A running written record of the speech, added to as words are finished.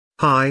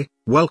Hi,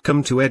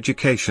 welcome to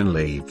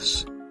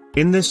Educationleaves.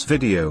 In this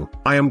video,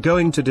 I am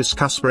going to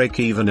discuss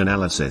break-even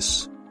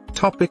analysis.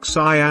 Topics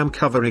I am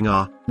covering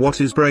are, what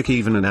is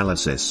break-even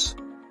analysis?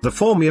 The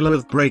formula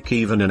of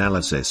break-even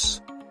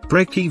analysis.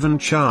 Break-even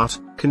chart,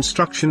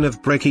 construction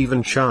of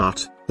break-even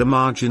chart, the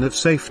margin of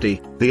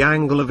safety, the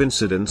angle of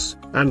incidence,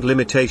 and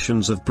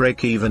limitations of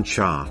break-even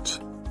chart.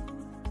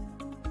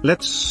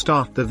 Let's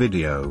start the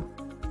video.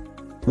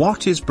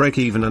 What is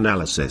break-even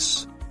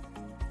analysis?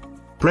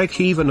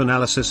 Break-even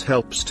analysis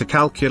helps to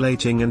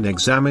calculating and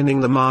examining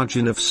the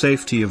margin of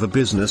safety of a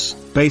business,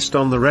 based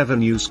on the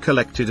revenues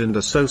collected and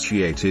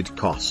associated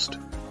cost.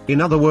 In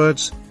other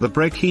words, the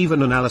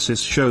break-even analysis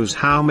shows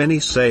how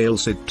many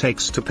sales it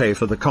takes to pay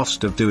for the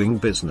cost of doing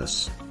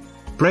business.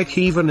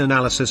 Break-even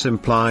analysis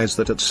implies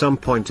that at some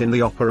point in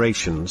the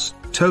operations,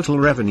 total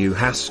revenue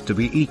has to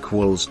be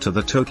equals to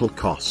the total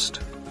cost.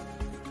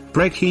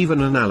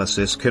 Break-even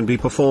analysis can be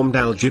performed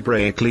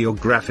algebraically or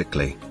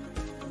graphically.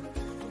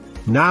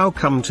 Now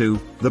come to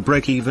the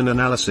break-even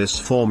analysis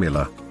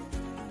formula.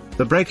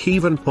 The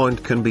break-even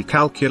point can be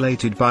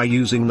calculated by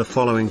using the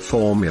following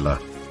formula.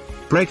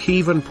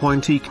 Break-even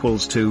point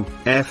equals to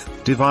F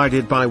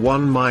divided by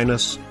 1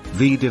 minus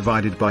V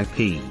divided by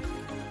P,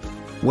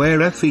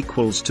 where F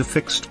equals to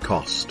fixed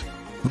cost,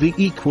 V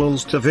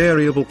equals to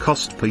variable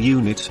cost per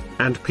unit,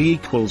 and P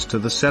equals to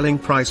the selling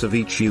price of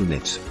each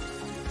unit.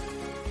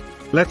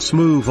 Let's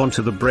move on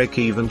to the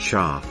break-even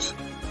chart.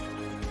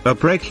 A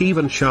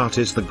break-even chart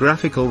is the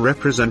graphical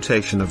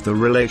representation of the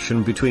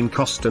relation between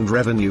cost and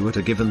revenue at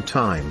a given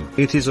time.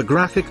 It is a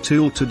graphic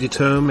tool to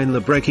determine the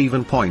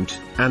break-even point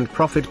and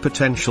profit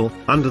potential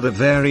under the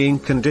varying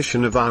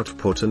condition of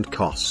output and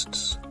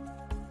costs.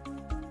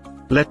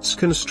 Let's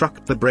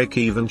construct the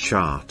break-even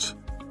chart.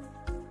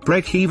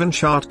 Break-even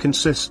chart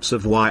consists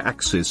of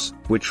y-axis,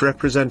 which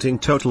representing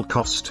total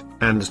cost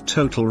and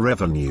total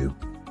revenue,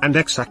 and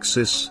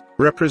x-axis,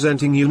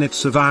 representing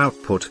units of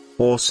output,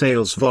 or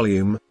sales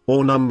volume,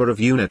 or number of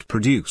unit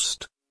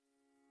produced.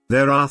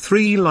 There are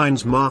three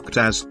lines marked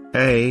as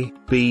A,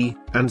 B,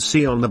 and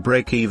C on the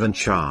break-even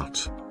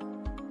chart.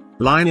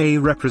 Line A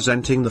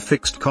representing the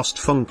fixed cost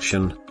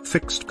function,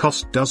 fixed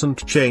cost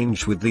doesn't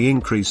change with the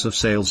increase of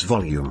sales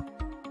volume.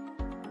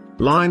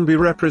 Line B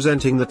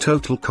representing the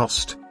total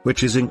cost,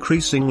 which is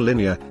increasing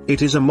linear,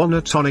 it is a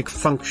monotonic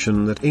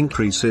function that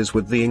increases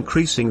with the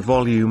increasing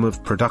volume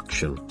of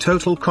production.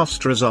 Total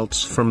cost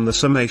results from the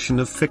summation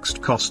of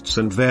fixed costs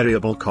and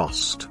variable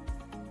cost.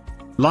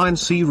 Line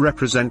C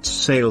represents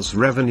sales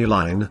revenue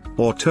line,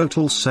 or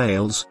total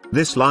sales,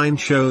 this line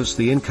shows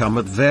the income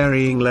at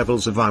varying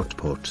levels of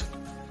output.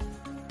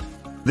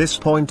 This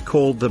point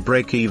called the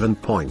break-even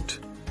point.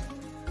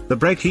 The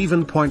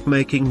break-even point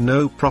making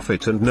no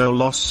profit and no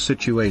loss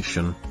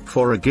situation,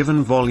 for a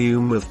given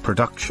volume of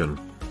production.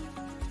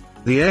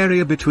 The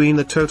area between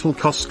the total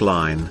cost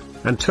line,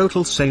 and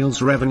total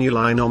sales revenue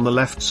line on the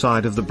left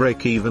side of the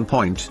break-even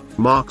point,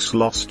 marks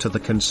loss to the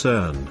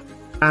concern.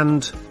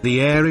 And,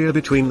 the area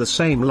between the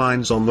same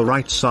lines on the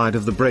right side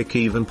of the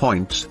break-even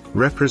point,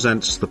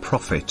 represents the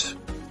profit.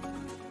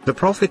 The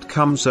profit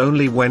comes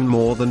only when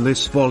more than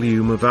this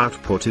volume of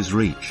output is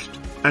reached,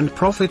 and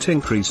profit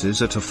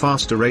increases at a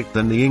faster rate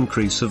than the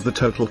increase of the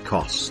total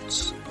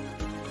costs.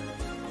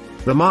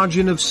 The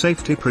margin of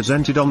safety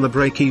presented on the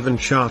break-even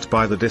chart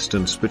by the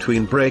distance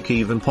between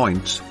break-even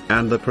point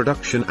and the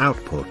production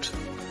output.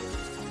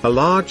 A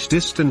large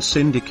distance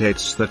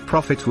indicates that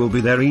profit will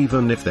be there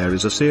even if there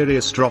is a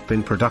serious drop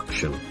in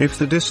production. If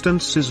the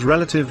distance is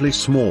relatively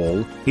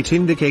small, it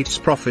indicates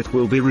profit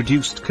will be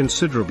reduced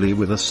considerably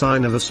with a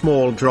sign of a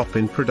small drop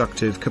in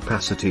productive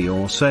capacity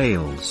or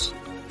sales.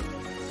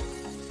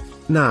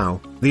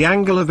 Now, the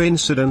angle of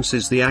incidence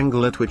is the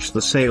angle at which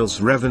the sales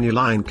revenue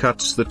line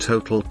cuts the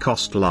total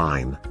cost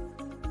line.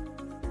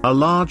 A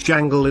large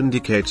angle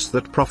indicates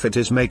that profit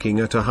is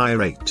making at a high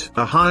rate.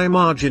 A high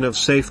margin of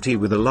safety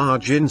with a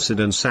large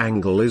incidence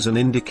angle is an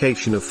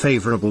indication of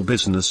favorable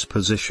business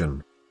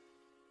position.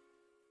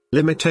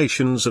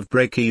 Limitations of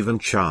break-even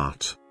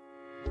chart.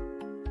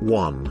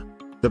 1.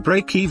 The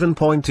break-even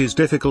point is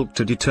difficult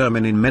to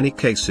determine in many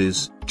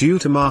cases, due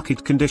to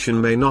market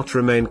condition may not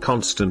remain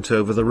constant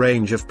over the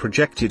range of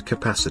projected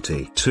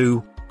capacity.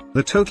 2.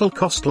 The total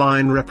cost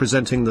line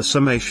representing the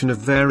summation of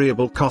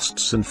variable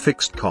costs and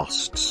fixed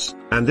costs,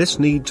 and this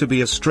need to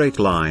be a straight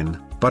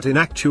line, but in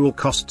actual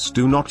costs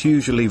do not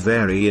usually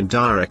vary in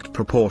direct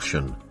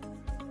proportion.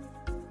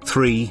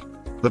 3.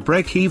 The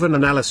break-even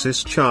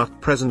analysis chart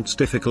presents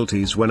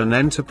difficulties when an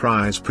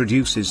enterprise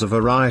produces a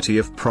variety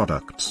of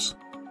products.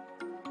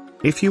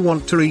 If you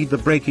want to read the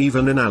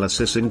break-even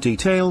analysis in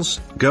details,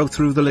 go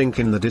through the link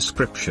in the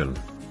description.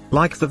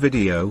 Like the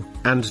video,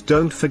 and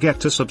don't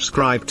forget to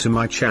subscribe to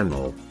my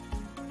channel.